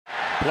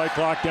Play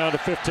clock down to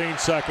 15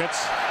 seconds.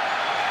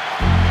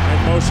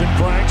 In motion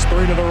Franks,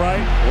 3 to the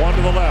right, 1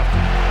 to the left.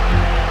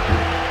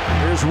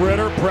 Here's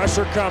Ritter,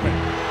 pressure coming.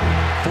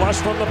 Flush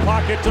from the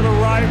pocket to the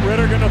right.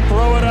 Ritter going to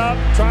throw it up,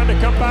 trying to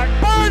come back.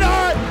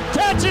 Bernhardt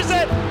catches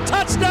it.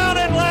 Touchdown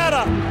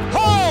Atlanta.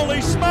 Holy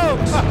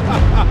smokes.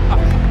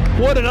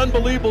 What an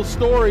unbelievable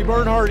story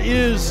Bernhardt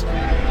is,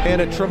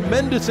 and a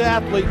tremendous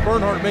athlete.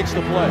 Bernhardt makes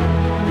the play.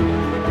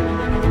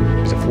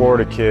 He's a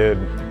Florida kid,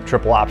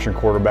 triple option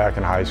quarterback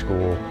in high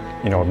school.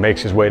 You know,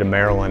 makes his way to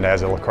Maryland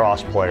as a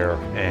lacrosse player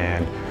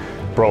and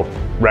broke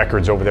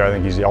records over there. I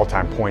think he's the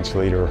all-time points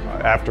leader.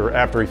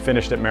 After he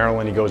finished at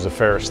Maryland, he goes to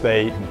Ferris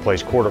State and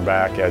plays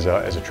quarterback as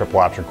a triple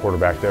option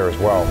quarterback there as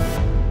well.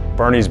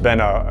 Bernie's been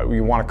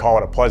you want to call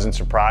it a pleasant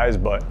surprise,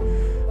 but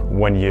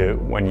when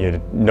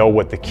you know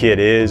what the kid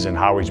is and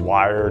how he's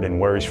wired and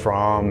where he's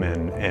from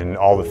and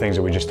all the things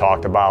that we just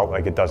talked about,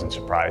 like, it doesn't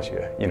surprise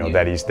you, you know,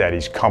 that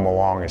he's come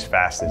along as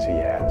fast as he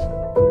has.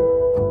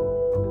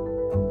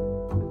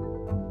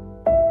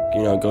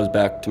 You know, it goes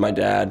back to my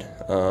dad,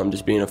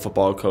 just being a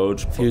football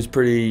coach. He was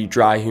pretty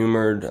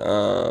dry-humored,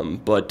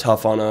 but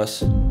tough on us.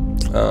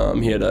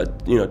 He had a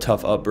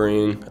tough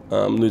upbringing,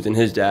 losing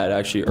his dad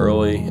actually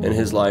early in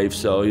his life,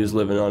 so he was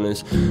living on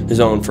his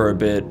own for a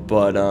bit.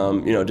 But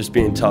just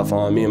being tough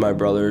on me and my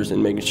brothers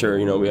and making sure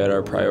we had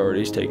our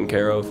priorities taken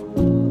care of.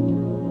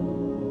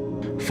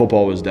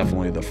 Football was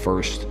definitely the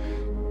first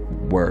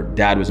where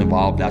Dad was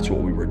involved. That's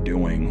what we were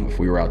doing. If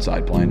we were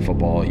outside playing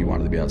football, he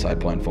wanted to be outside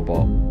playing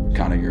football.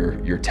 Kind of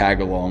your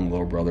tag-along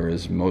little brother,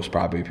 as most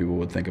probably people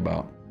would think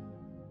about.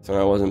 When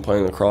I wasn't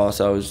playing lacrosse,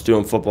 I was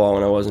doing football.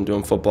 When I wasn't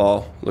doing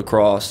football,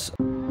 lacrosse.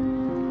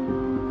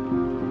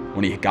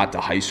 When he got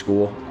to high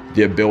school,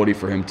 the ability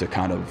for him to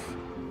kind of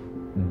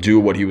do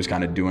what he was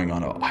kind of doing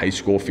on a high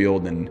school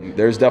field, and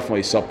there's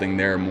definitely something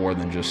there more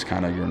than just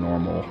kind of your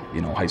normal,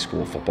 high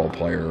school football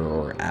player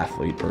or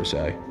athlete per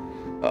se.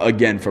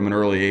 Again, from an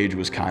early age,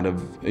 was kind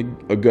of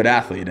a good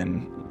athlete,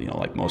 and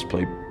like most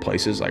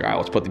places, like, all right,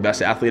 let's put the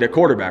best athlete at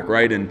quarterback,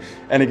 right? And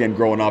again,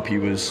 growing up, he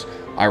was,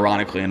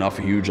 ironically enough,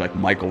 a huge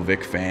Michael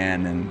Vick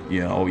fan, and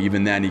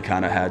even then he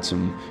kind of had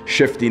some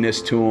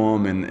shiftiness to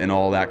him and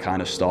all that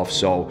kind of stuff.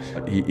 So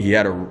he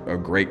had a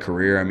great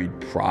career. I mean,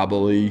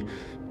 probably,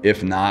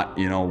 if not,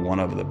 one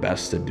of the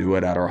best to do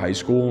it at our high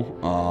school,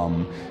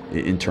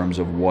 in terms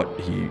of what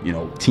he,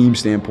 team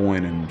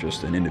standpoint and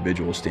just an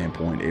individual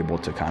standpoint, able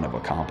to kind of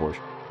accomplish.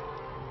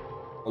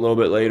 A little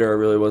bit later, I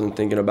really wasn't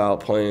thinking about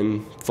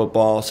playing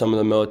football. Some of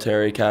the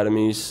military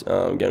academies,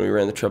 again, we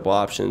ran the triple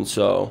option,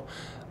 so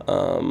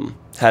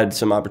had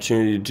some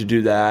opportunity to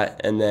do that,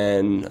 and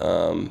then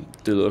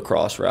do the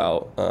lacrosse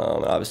route.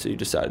 Obviously,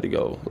 decided to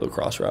go the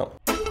lacrosse route.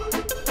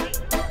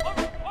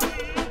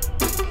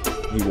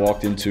 He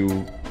walked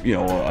into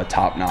a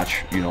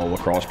top-notch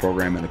lacrosse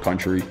program in the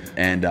country,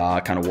 and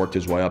kind of worked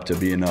his way up to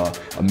being a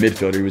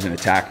midfielder. He was an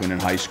attackman in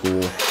high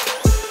school.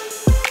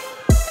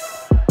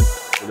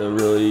 The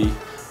really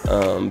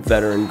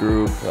veteran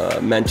group,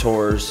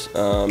 mentors,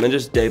 and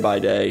just day by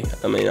day.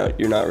 I mean,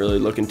 you're not really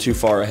looking too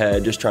far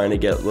ahead, just trying to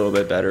get a little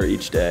bit better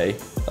each day.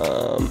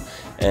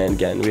 And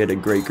again, we had a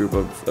great group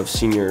of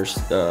seniors,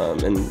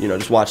 and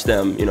just watch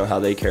them, how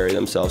they carry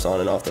themselves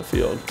on and off the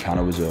field. Kind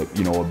of was a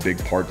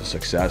big part to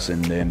success,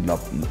 and they ended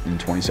up in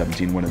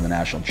 2017 winning the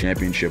national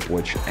championship,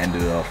 which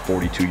ended a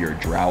 42-year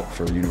drought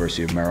for the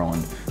University of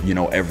Maryland.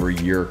 Every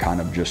year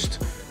kind of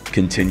just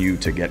continue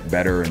to get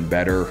better and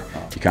better.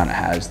 He kind of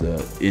has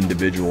the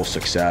individual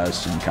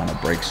success and kind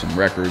of breaks some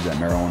records at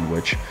Maryland,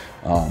 which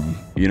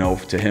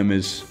to him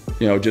is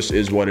just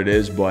is what it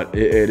is. But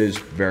it is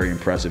very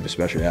impressive,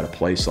 especially at a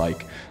place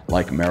like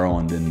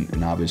Maryland,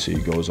 and obviously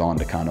he goes on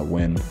to kind of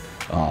win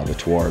the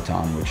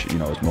Tewaaraton, which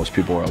as most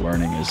people are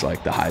learning is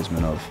like the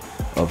Heisman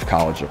of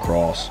college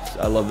lacrosse.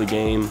 I love the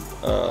game,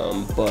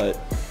 but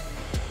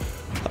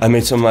I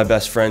made some of my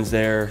best friends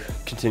there,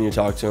 continue to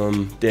talk to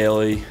them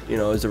daily,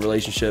 as the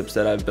relationships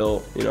that I've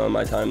built, in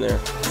my time there.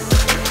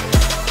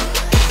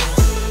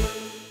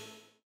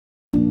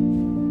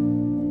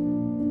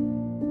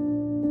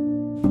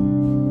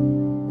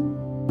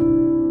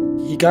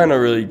 He kind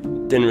of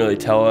didn't really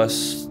tell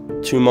us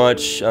too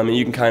much. I mean,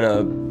 you can kind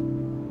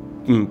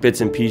of, bits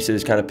and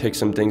pieces, kind of pick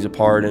some things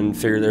apart and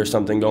figure there's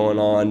something going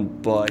on.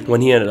 But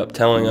when he ended up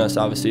telling us,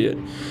 obviously it,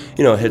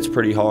 hits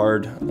pretty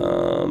hard.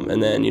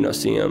 And then,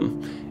 see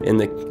him in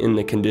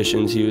the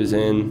conditions he was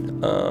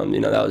in,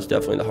 that was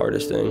definitely the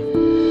hardest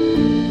thing.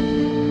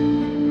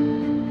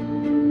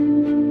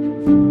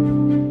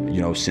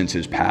 Since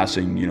his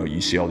passing,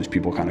 you see all these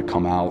people kind of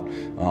come out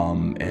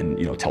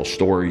and tell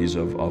stories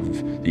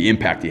of the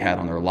impact he had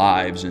on their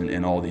lives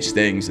and all these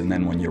things. And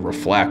then when you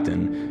reflect,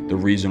 and the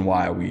reason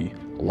why we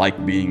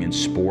like being in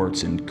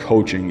sports and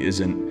coaching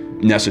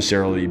isn't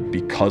necessarily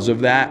because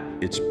of that,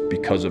 it's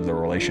because of the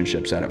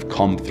relationships that have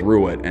come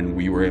through it, and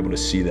we were able to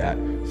see that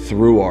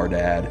through our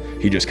dad.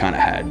 He just kind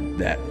of had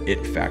that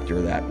it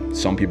factor that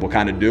some people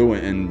kind of do,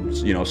 and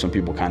some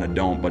people kind of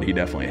don't, but he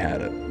definitely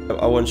had it.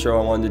 I wasn't sure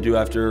what I wanted to do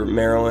after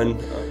Maryland.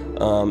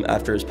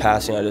 after his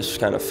passing, I just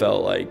kind of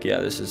felt like, yeah,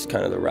 this is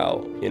kind of the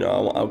route. You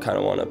know, I kind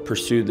of want to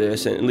pursue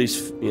this and at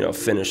least, you know,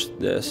 finish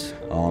this.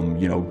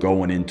 You know,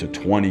 going into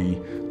 20,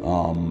 you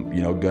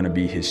know, going to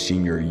be his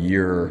senior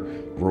year,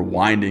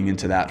 rewinding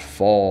into that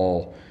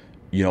fall,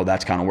 you know,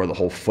 that's kind of where the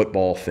whole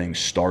football thing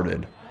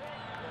started.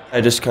 I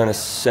just kind of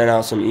sent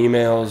out some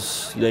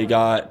emails. They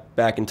got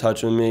back in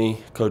touch with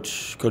me.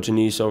 Coach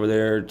Anise over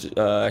there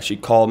actually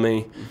called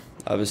me.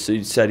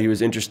 Obviously said he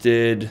was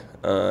interested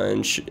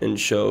and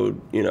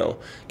showed, you know,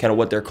 kind of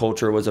what their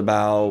culture was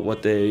about,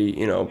 what they,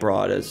 you know,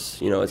 brought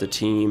as, you know, as a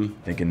team.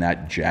 I think in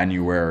that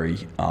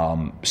January,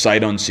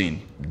 sight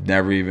unseen,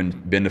 never even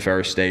been to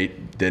Ferris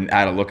State, didn't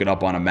had to look it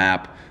up on a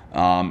map.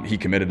 He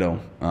committed to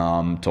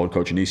him, told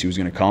Coach Anise he was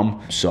going to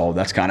come. So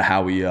that's kind of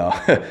how we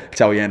that's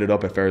how he ended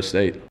up at Ferris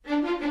State.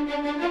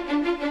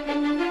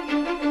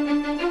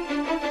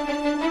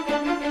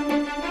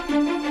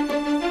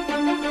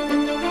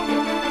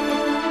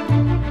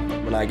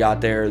 When I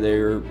got there, they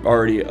were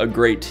already a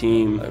great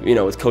team. You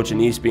know, with Coach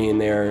Anise being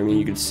there, I mean,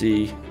 you could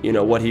see, you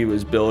know, what he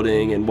was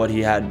building and what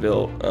he had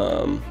built.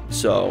 And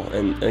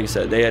like I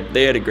said, they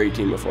had a great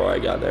team before I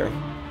got there.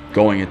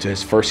 Going into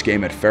his first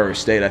game at Ferris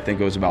State, I think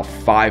it was about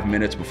 5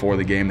 minutes before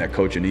the game that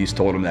Coach Anise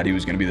told him that he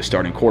was going to be the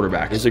starting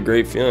quarterback. It's a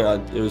great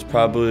feeling. It was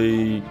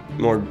probably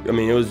more, I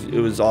mean, it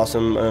was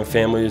awesome.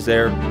 Family was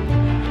there.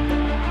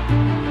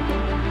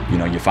 You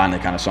know, you finally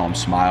kind of saw him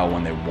smile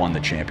when they won the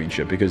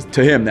championship, because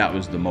to him that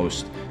was the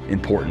most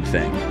important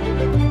thing.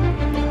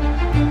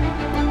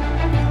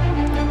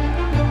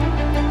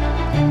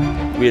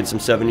 We had some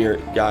 7-year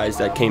guys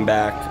that came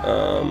back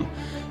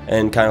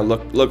and kind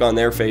of look on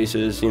their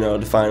faces, you know,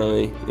 to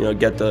finally, you know,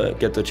 get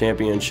the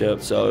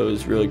championship. So it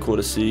was really cool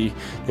to see,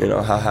 you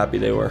know, how happy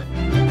they were.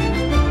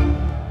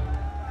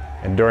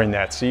 And during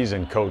that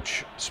season,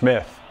 Coach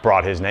Smith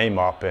brought his name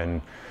up,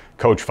 and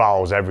Coach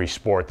follows every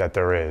sport that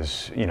there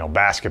is, you know,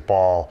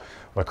 basketball,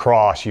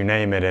 lacrosse, you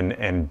name it,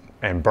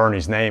 and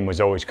Bernie's name was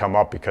always come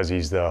up because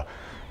he's the,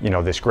 you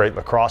know, this great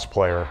lacrosse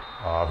player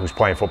who's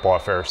playing football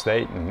at Ferris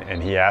State,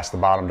 and he asked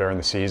about him during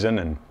the season,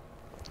 and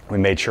we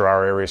made sure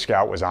our area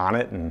scout was on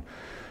it. And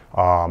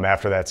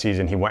after that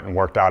season, he went and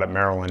worked out at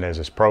Maryland as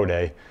his pro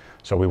day.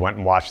 So we went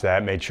and watched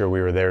that, made sure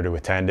we were there to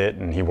attend it,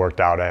 and he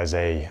worked out as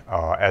a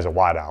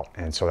wideout.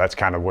 And so that's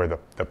kind of where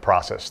the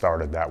process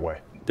started that way.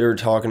 They were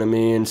talking to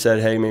me and said,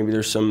 hey, maybe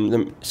there's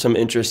some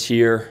interest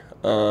here,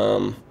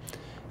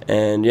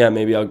 and yeah,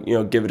 maybe I'll, you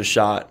know, give it a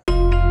shot.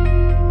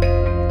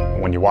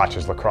 When you watch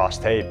his lacrosse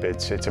tape,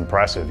 it's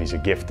impressive. He's a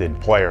gifted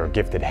player,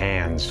 gifted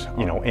hands,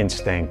 you know,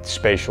 instinct,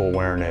 spatial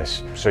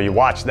awareness. So you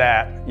watch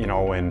that, you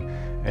know,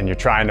 and you're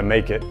trying to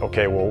make it,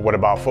 okay, well, what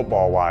about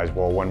football-wise?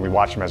 Well, when we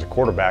watch him as a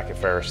quarterback at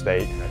Ferris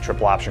State, a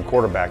triple option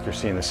quarterback, you're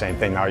seeing the same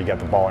thing. Now you got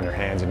the ball in your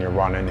hands and you're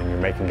running and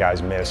you're making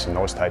guys miss and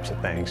those types of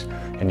things.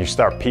 And you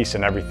start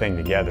piecing everything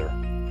together.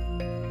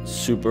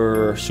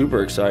 Super,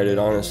 super excited,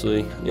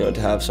 honestly, you know,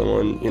 to have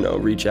someone, you know,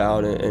 reach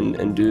out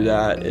and do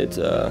that. It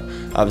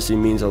obviously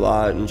means a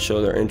lot and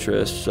show their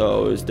interest.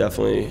 So it was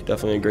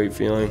definitely a great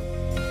feeling.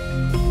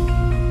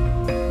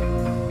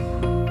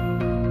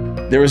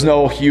 There was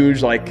no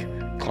huge, like,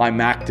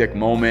 climactic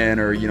moment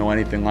or, you know,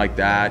 anything like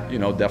that. You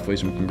know, definitely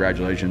some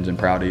congratulations and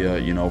proud of you,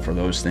 you know, for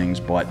those things.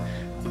 But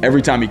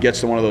every time he gets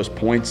to one of those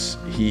points,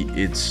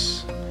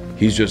 he's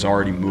just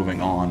already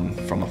moving on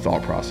from a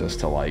thought process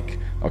to, like,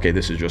 okay,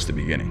 this is just the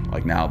beginning.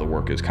 Like, now the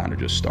work is kind of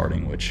just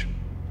starting, which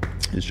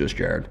is just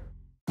Jared.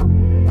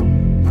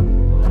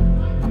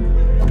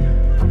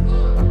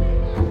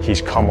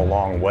 He's come a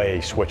long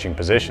way switching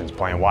positions,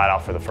 playing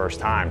wideout for the first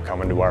time,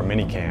 coming to our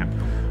mini camp.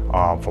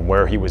 From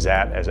where he was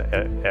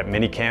at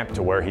mini camp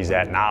to where he's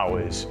at now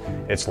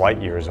it's light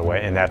years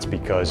away, and that's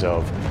because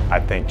of, I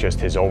think, just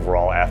his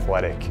overall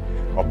athletic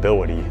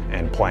ability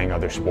and playing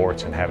other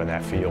sports and having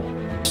that feel.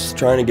 Just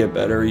trying to get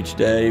better each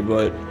day,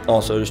 but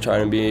also just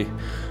trying to be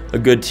a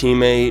good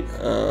teammate.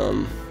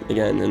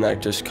 Again, and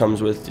that just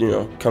comes with, you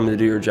know, coming to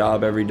do your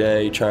job every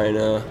day, trying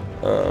to,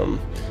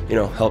 you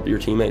know, help your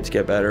teammates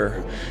get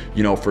better.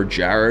 You know, for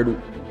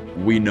Jared,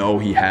 we know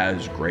he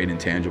has great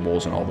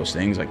intangibles and all those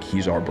things, like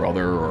he's our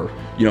brother, or,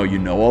 you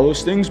know all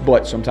those things,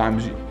 but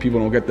sometimes people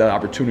don't get that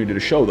opportunity to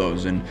show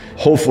those, and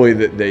hopefully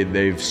that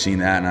they've seen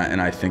that, and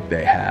I think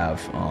they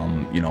have.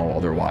 You know,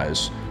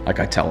 otherwise, like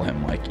I tell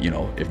him, like, you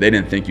know, if they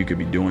didn't think you could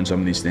be doing some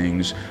of these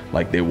things,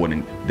 like they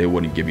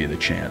wouldn't give you the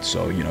chance.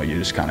 So, you know, you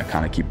just kind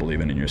of keep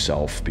believing in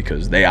yourself,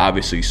 because they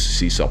obviously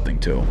see something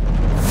too.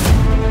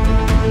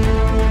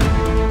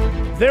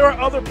 There are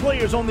other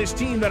players on this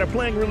team that are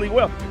playing really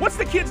well. What's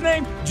the kid's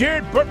name?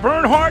 Jared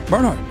Bernhardt?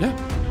 Bernhardt, yeah.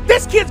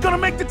 This kid's gonna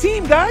make the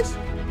team, guys.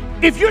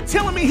 If you're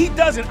telling me he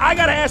doesn't, I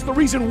gotta ask the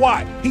reason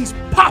why. He's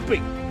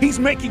popping. He's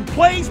making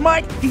plays,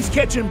 Mike. He's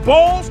catching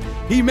balls.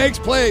 He makes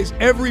plays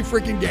every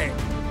freaking game.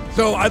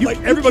 So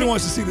everybody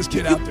wants to see this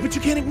kid out there. But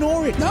you can't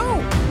ignore it.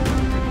 No.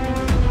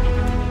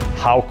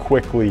 How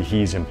quickly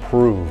he's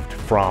improved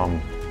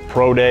from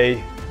pro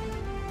day,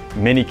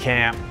 mini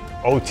camp,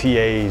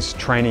 OTAs,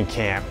 training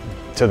camp,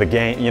 to the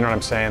game, you know what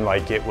I'm saying?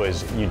 Like it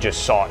was, you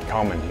just saw it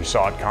coming, you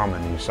saw it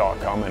coming, you saw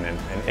it coming,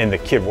 and the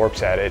kid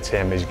works at it. It's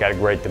him. He's got a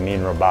great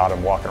demeanor about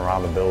him, walking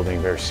around the building,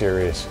 very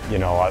serious. You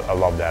know, I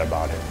love that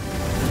about him.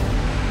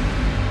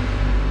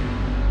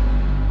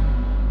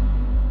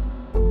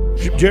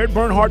 Jared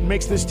Bernhardt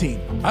makes this team.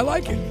 I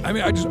like it. I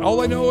mean,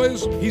 all I know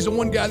is he's the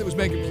one guy that was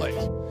making plays.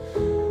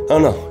 I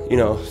don't know, you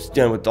know,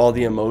 again, with all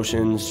the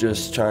emotions,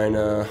 just trying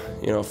to,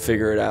 you know,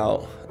 figure it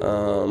out.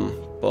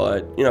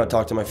 But, you know, I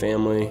talked to my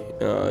family,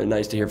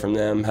 nice to hear from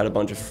them. Had a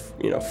bunch of,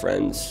 you know,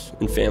 friends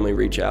and family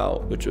reach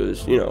out, which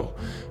was, you know,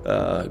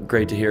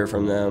 great to hear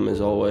from them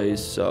as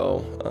always.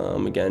 So,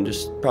 again,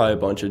 just probably a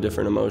bunch of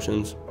different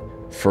emotions.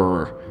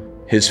 For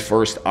his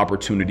first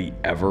opportunity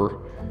ever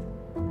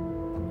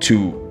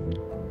to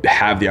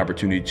have the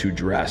opportunity to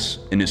dress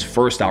in his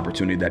first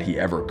opportunity that he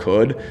ever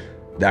could,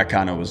 that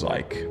kind of was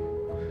like,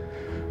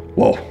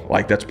 whoa,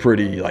 like that's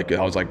pretty, like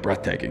I was like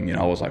breathtaking, you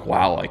know. I was like,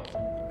 wow, like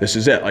this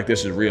is it, like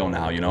this is real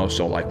now, you know.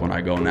 So like when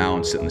I go now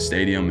and sit in the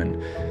stadium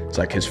and it's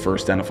like his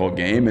first NFL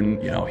game,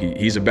 and you know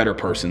he's a better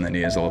person than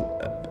he is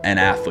an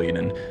athlete,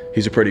 and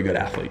he's a pretty good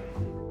athlete.